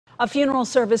A funeral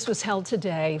service was held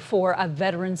today for a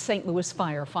veteran St. Louis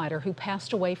firefighter who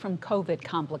passed away from COVID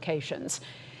complications.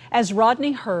 As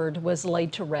Rodney Heard was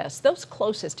laid to rest, those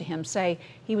closest to him say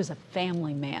he was a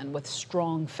family man with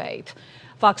strong faith.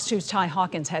 Fox 2's Ty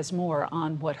Hawkins has more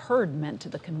on what Heard meant to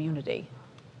the community.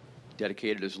 He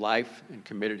dedicated his life and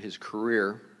committed his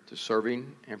career to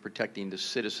serving and protecting the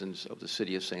citizens of the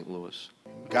city of St. Louis.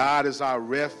 God is our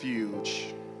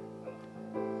refuge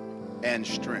and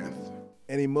strength.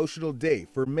 An emotional day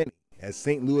for many as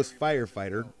St. Louis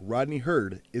firefighter Rodney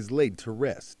Heard is laid to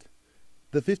rest.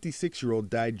 The 56-year-old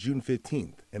died June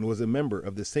 15th and was a member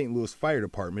of the St. Louis Fire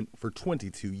Department for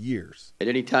 22 years. At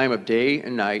any time of day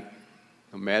and night,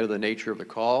 no matter the nature of the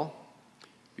call,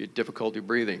 be it difficulty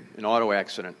breathing, an auto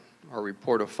accident, or a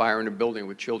report of fire in a building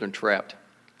with children trapped,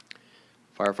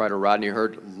 firefighter Rodney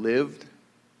Heard lived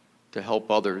to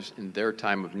help others in their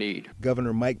time of need.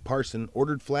 Governor Mike Parson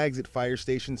ordered flags at fire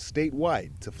stations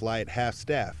statewide to fly at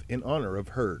half-staff in honor of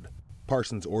Heard.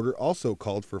 Parson's order also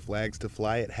called for flags to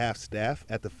fly at half-staff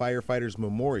at the Firefighters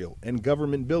Memorial and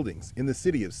government buildings in the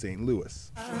city of St. Louis.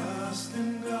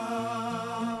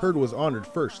 Heard was honored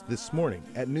first this morning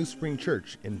at New Spring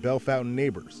Church in Bellefontaine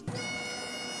Neighbors.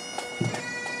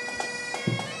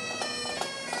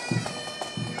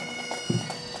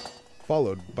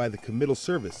 Followed by the committal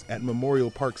service at Memorial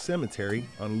Park Cemetery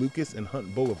on Lucas and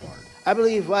Hunt Boulevard. I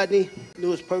believe Rodney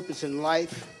knew his purpose in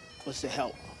life was to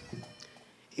help.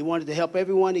 He wanted to help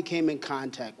everyone he came in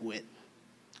contact with.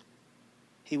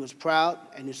 He was proud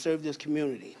and he served his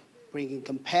community, bringing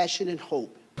compassion and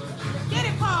hope. Get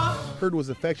it, Paul! Heard was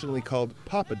affectionately called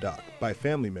Papa Doc by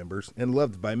family members and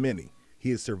loved by many.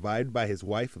 He is survived by his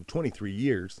wife of 23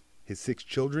 years, his 6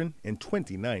 children, and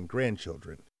 29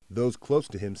 grandchildren. Those close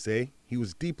to him say he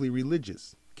was deeply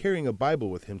religious, carrying a Bible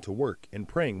with him to work and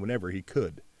praying whenever he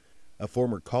could. A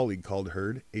former colleague called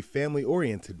Heard a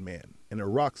family-oriented man and a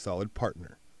rock-solid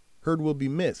partner. Heard will be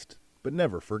missed, but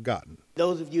never forgotten.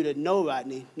 Those of you that know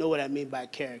Rodney know what I mean by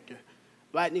character.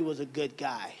 Rodney was a good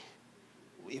guy.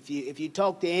 If you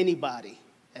talk to anybody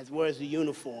that wears a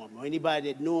uniform or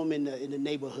anybody that knew him in the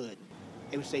neighborhood,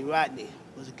 they would say Rodney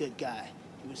was a good guy.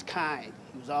 He was kind.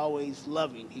 He was always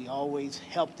loving. He always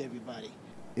helped everybody.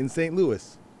 In St.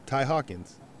 Louis, Ty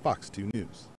Hawkins, Fox 2 News.